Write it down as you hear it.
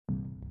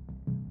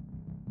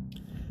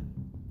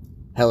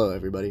Hello,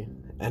 everybody,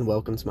 and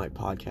welcome to my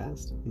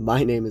podcast.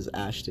 My name is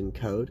Ashton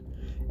Code,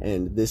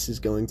 and this is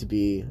going to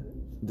be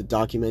the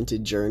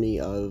documented journey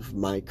of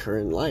my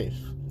current life.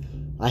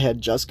 I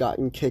had just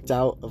gotten kicked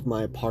out of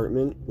my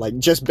apartment,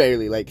 just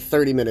barely,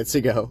 30 minutes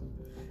ago,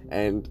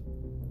 and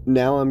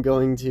now I'm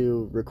going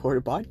to record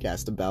a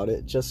podcast about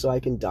it just so I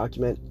can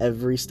document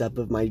every step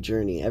of my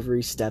journey,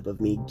 every step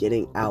of me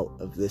getting out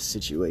of this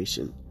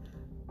situation.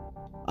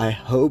 I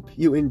hope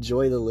you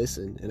enjoy the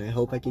listen, and I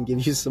hope I can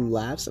give you some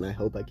laughs, and I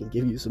hope I can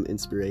give you some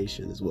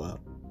inspiration as well.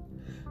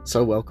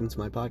 So welcome to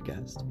my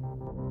podcast.